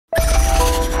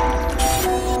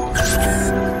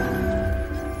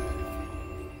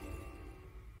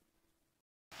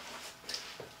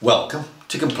Welcome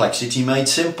to Complexity Made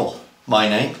Simple. My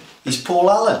name is Paul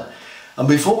Allen, and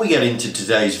before we get into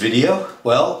today's video,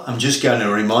 well, I'm just going to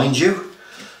remind you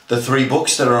the 3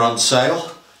 books that are on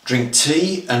sale. Drink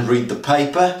tea and read the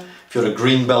paper. If you're a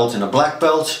green belt and a black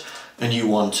belt and you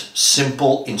want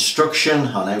simple instruction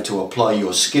on how to apply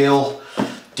your skill,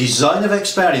 design of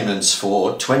experiments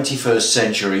for 21st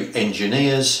century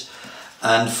engineers,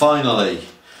 and finally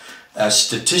a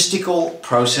statistical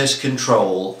process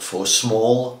control for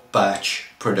small batch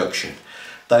production.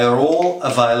 They are all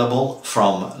available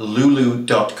from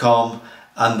lulu.com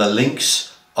and the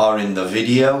links are in the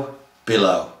video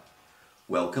below.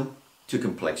 Welcome to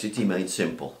Complexity Made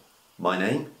Simple. My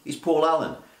name is Paul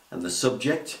Allen and the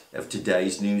subject of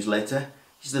today's newsletter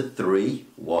is the 3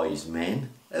 wise men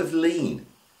of lean: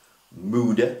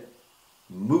 Muda,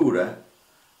 Mura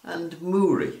and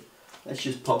Muri. Let's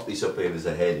just pop this up here as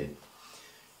a heading.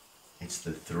 It's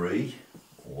the 3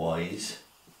 wise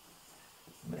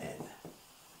men.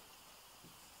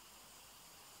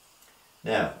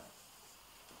 Now,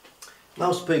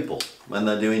 most people, when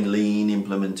they're doing lean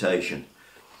implementation,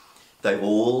 they've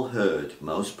all heard,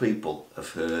 most people have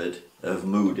heard of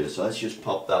Muda. So let's just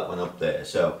pop that one up there.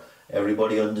 So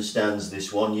everybody understands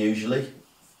this one usually.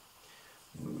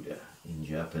 Muda in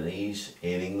Japanese,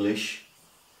 in English,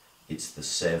 it's the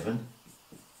 7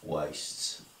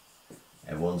 wastes.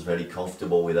 Everyone's very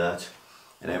comfortable with that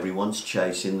and everyone's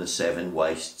chasing the 7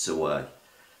 wastes away.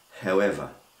 However,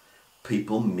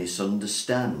 people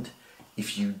misunderstand.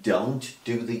 If you don't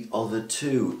do the other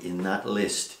 2 in that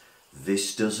list,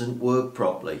 this doesn't work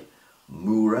properly.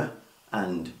 Mura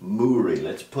and Muri.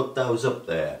 Let's put those up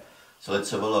there. So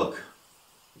let's have a look.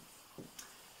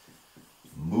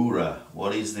 Mura,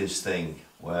 what is this thing?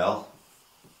 Well,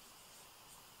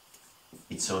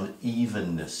 it's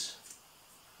unevenness.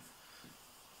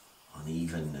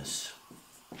 Unevenness.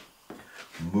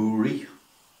 Muri.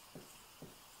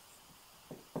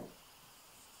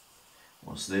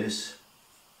 What's this?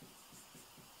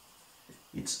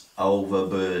 It's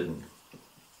overburden.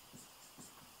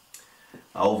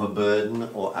 Overburden,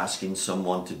 or asking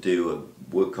someone to do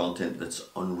a work content that's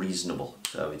unreasonable.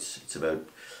 So it's about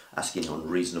asking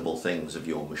unreasonable things of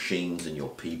your machines and your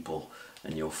people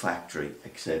and your factory,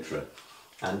 etc.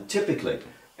 And typically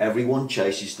everyone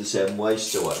chases the 7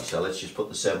 wastes away. So let's just put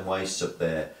the 7 wastes up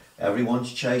there.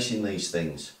 Everyone's chasing these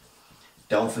things.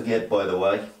 Don't forget, by the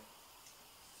way,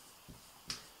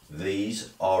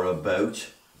 these are about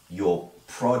your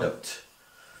product.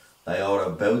 They are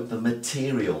about the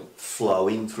material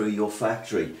flowing through your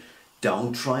factory.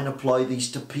 Don't try and apply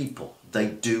these to people. They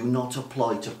do not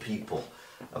apply to people.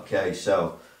 Okay,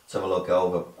 so let's have a look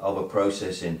over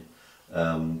processing,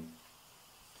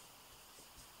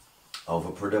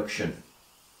 overproduction.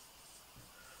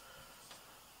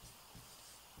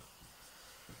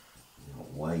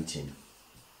 Not waiting.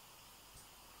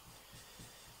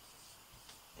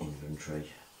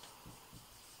 Inventory.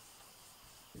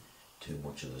 Too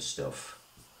much of the stuff.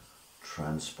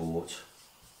 Transport.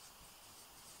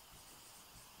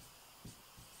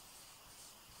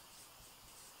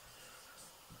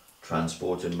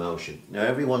 Transport and motion. Now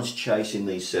everyone's chasing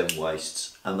these 7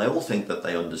 wastes and they all think that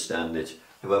they understand it.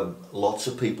 However, lots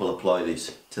of people apply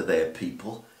this to their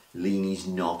people. Lean is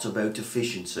not about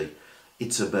efficiency.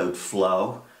 It's about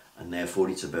flow, and therefore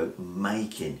it's about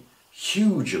making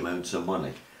huge amounts of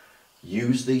money.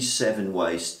 Use these 7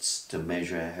 wastes to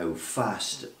measure how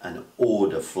fast an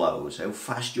order flows, how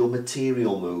fast your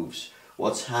material moves,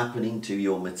 what's happening to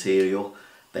your material.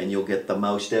 Then you'll get the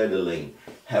most out of lean.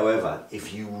 However,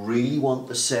 if you really want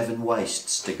the 7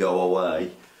 wastes to go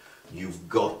away, you've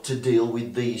got to deal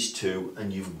with these 2,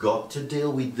 and you've got to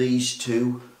deal with these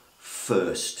 2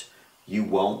 first. You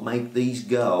won't make these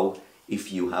go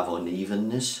if you have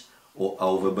unevenness or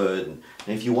overburden.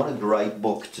 And if you want a great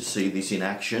book to see this in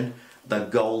action, The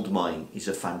Gold Mine is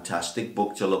a fantastic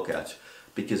book to look at,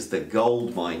 because the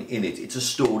gold mine in it, it's a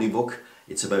storybook,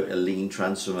 it's about a lean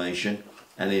transformation,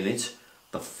 and in it,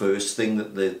 the first thing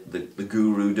that the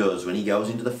guru does when he goes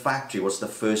into the factory, what's the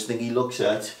first thing he looks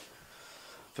at?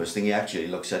 First thing he actually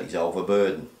looks at is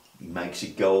overburden. He makes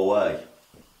it go away.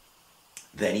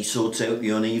 Then he sorts out the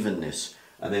unevenness.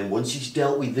 And then once he's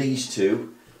dealt with these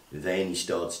 2, then he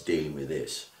starts dealing with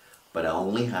this. But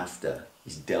only after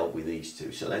he's dealt with these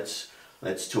 2. So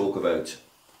let's talk about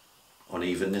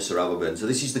unevenness or overburden. So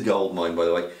this is The Gold Mine, by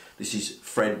the way. This is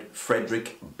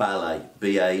Frederick Balle,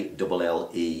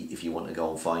 B-A-L-L-E, if you want to go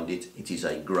and find it. It is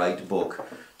a great book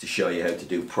to show you how to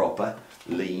do proper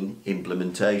lean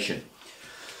implementation.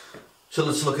 So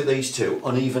let's look at these 2.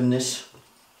 Unevenness.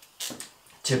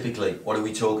 Typically, what are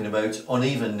we talking about?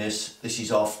 Unevenness, this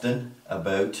is often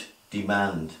about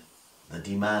demand. The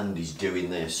demand is doing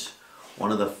this.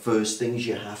 One of the first things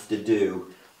you have to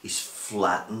do is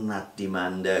flatten that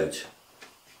demand out.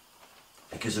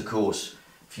 Because of course,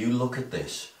 if you look at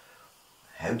this,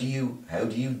 how do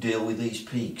you deal with these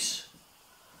peaks?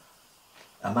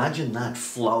 Imagine that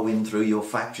flowing through your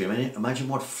factory. I mean, imagine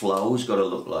what flow's got to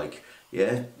look like.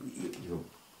 Yeah, you've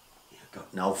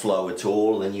got no flow at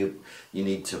all, then you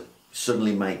need to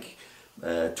suddenly make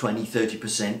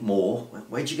 20-30% more.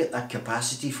 Where'd you get that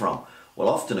capacity from? Well,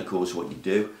 often of course what you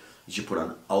do is you put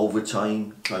on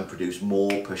overtime, try and produce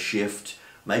more per shift.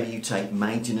 Maybe you take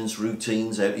maintenance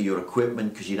routines out of your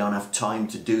equipment because you don't have time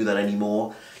to do that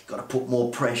anymore. You've got to put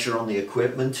more pressure on the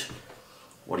equipment.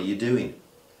 What are you doing?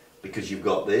 Because you've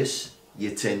got this,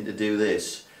 you tend to do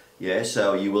this. Yeah,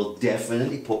 so you will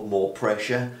definitely put more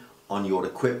pressure on your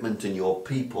equipment and your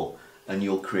people, and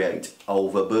you'll create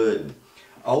overburden.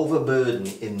 Overburden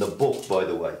in the book, by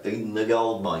the way, in the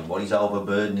gold mine, what is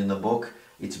overburden in the book?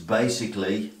 It's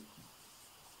basically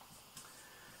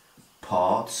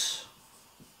parts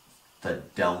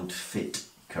that don't fit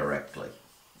correctly.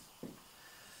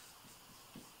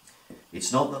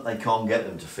 It's not that they can't get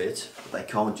them to fit, but they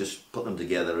can't just put them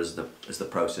together as the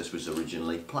process was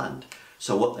originally planned.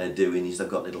 So what they're doing is they've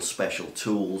got little special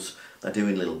tools, they're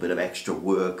doing a little bit of extra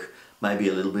work, maybe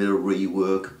a little bit of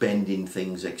rework, bending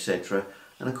things, etc.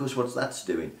 And of course what that's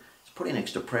doing, it's putting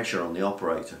extra pressure on the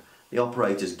operator. The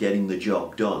operator's getting the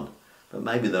job done, but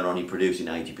maybe they're only producing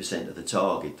 80% of the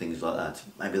target, things like that.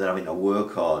 Maybe they're having to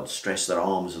work hard, stress their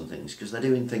arms and things, because they're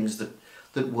doing things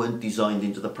that weren't designed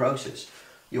into the process.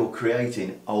 You're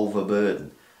creating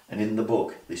overburden, and in the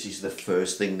book this is the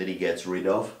first thing that he gets rid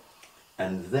of,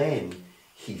 and then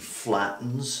he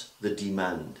flattens the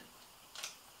demand.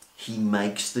 He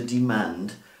makes the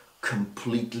demand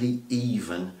completely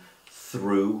even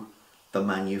through the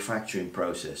manufacturing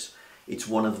process. It's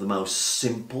one of the most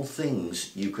simple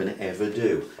things you can ever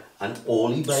do, and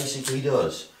all he basically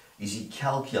does is he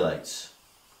calculates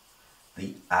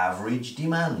the average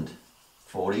demand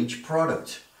for each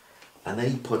product, and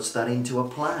then he puts that into a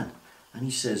plan, and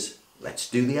he says, let's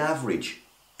do the average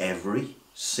every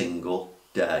single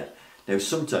day. Now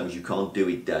sometimes you can't do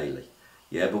it daily,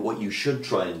 yeah, but what you should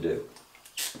try and do,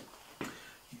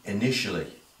 initially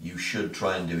you should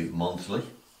try and do it monthly,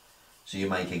 so you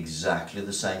make exactly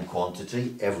the same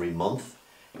quantity every month.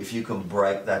 If you can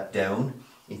break that down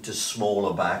into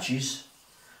smaller batches,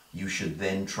 you should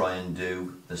then try and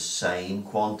do the same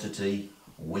quantity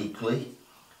weekly,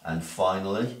 and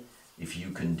finally, if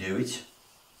you can do it,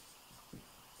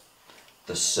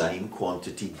 the same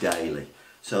quantity daily,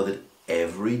 so that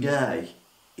every day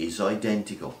is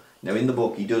identical. Now in the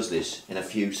book he does this in a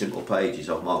few simple pages.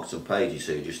 I've marked some pages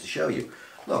here just to show you.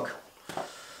 Look,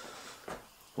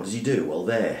 what does he do? Well,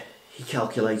 there, he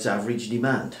calculates average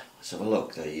demand. Let's have a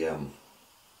look.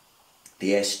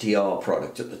 The STR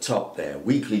product at the top there,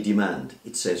 weekly demand,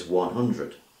 it says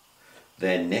 100.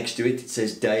 Then next to it, it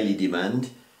says daily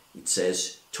demand, it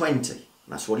says 20. And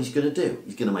that's what he's going to do.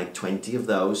 He's going to make 20 of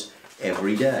those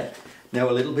every day. Now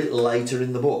a little bit later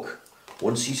in the book,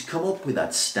 once he's come up with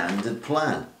that standard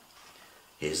plan,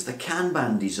 here's the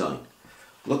Kanban design.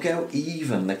 Look how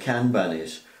even the Kanban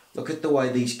is. Look at the way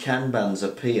these Kanbans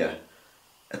appear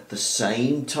at the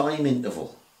same time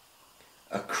interval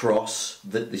across,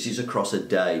 this is across a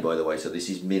day, by the way, so this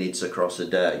is minutes across a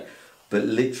day, but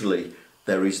literally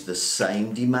there is the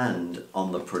same demand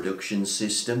on the production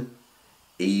system,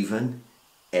 even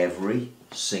every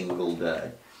single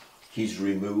day. He's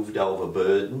removed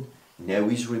overburden, now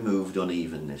he's removed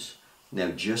unevenness.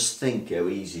 Now just think how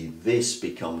easy this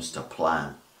becomes to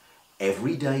plan.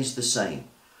 Every day's the same.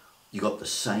 You've got the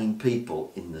same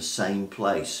people in the same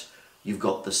place. You've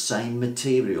got the same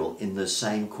material in the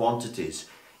same quantities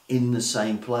in the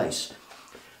same place.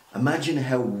 Imagine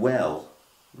how well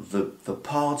the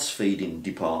parts feeding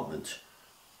department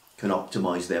can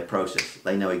optimize their process.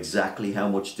 They know exactly how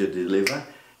much to deliver.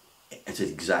 It's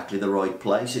exactly the right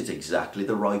place. It's exactly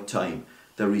the right time.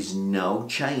 There is no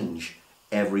change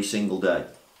every single day.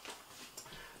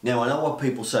 Now I know what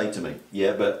people say to me,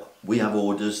 yeah, but we have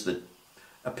orders that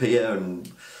appear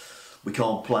and we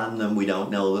can't plan them, we don't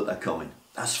know that they're coming.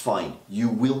 That's fine, you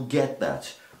will get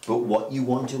that, but what you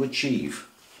want to achieve,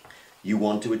 you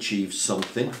want to achieve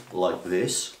something like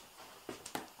this,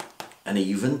 an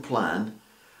even plan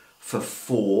for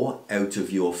 4 out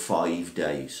of your 5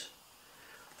 days.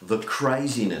 The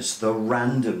craziness, the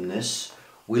randomness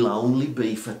will only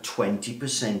be for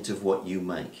 20% of what you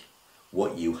make.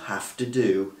 What you have to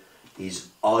do is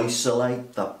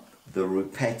isolate the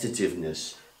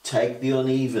repetitiveness, take the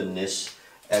unevenness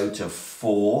out of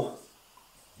 4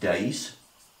 days,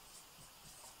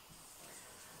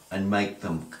 and make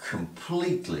them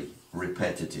completely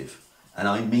repetitive. And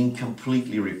I mean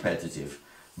completely repetitive.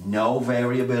 No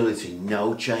variability,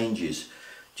 no changes,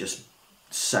 just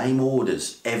same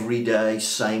orders every day,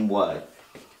 same way.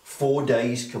 4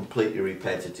 days completely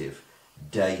repetitive.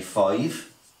 Day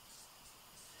 5,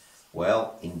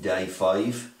 well, in day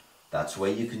 5, that's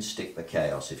where you can stick the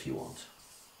chaos if you want.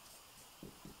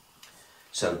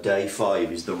 So day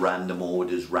 5 is the random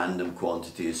orders, random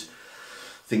quantities,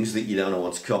 things that you don't know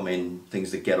what's coming,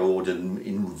 things that get ordered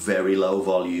in very low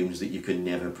volumes that you can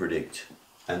never predict.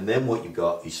 And then what you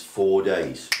got is 4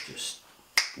 days, just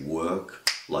work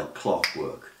like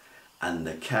clockwork. And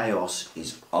the chaos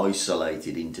is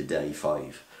isolated into day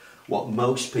 5. What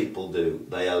most people do,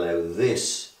 they allow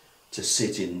this to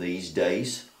sit in these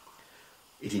days.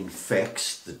 It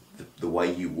infects the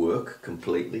way you work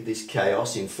completely. This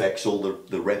chaos infects all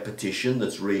the repetition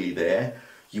that's really there.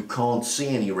 You can't see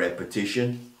any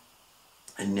repetition.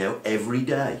 And now every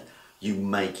day you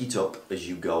make it up as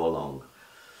you go along.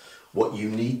 What you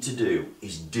need to do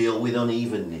is deal with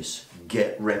unevenness,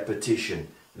 get repetition.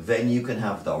 Then you can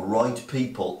have the right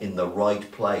people in the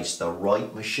right place, the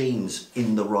right machines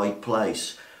in the right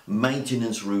place,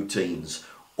 maintenance routines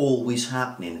always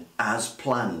happening as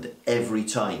planned every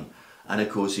time. And of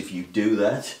course, if you do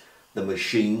that, the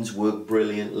machines work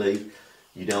brilliantly.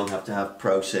 You don't have to have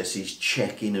processes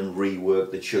checking and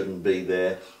rework that shouldn't be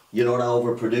there. You're not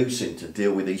overproducing to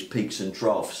deal with these peaks and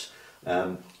troughs.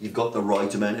 You've got the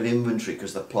right amount of inventory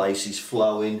because the place is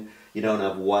flowing. You don't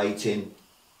have waiting.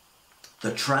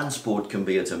 The transport can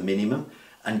be at a minimum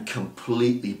and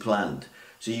completely planned.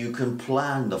 So you can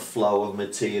plan the flow of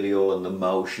material and the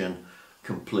motion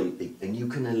completely, and you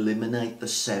can eliminate the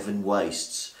 7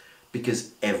 wastes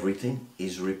because everything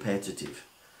is repetitive.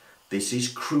 This is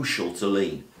crucial to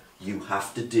lean. You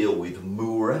have to deal with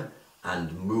Mura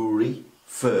and Muri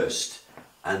first,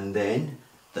 and then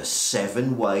the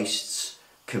 7 wastes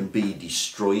can be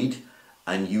destroyed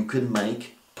and you can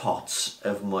make pots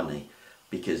of money,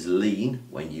 because lean,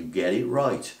 when you get it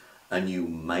right and you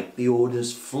make the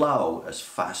orders flow as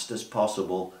fast as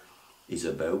possible, is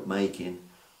about making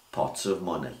pots of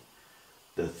money.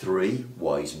 The 3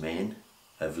 wise men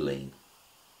of lean.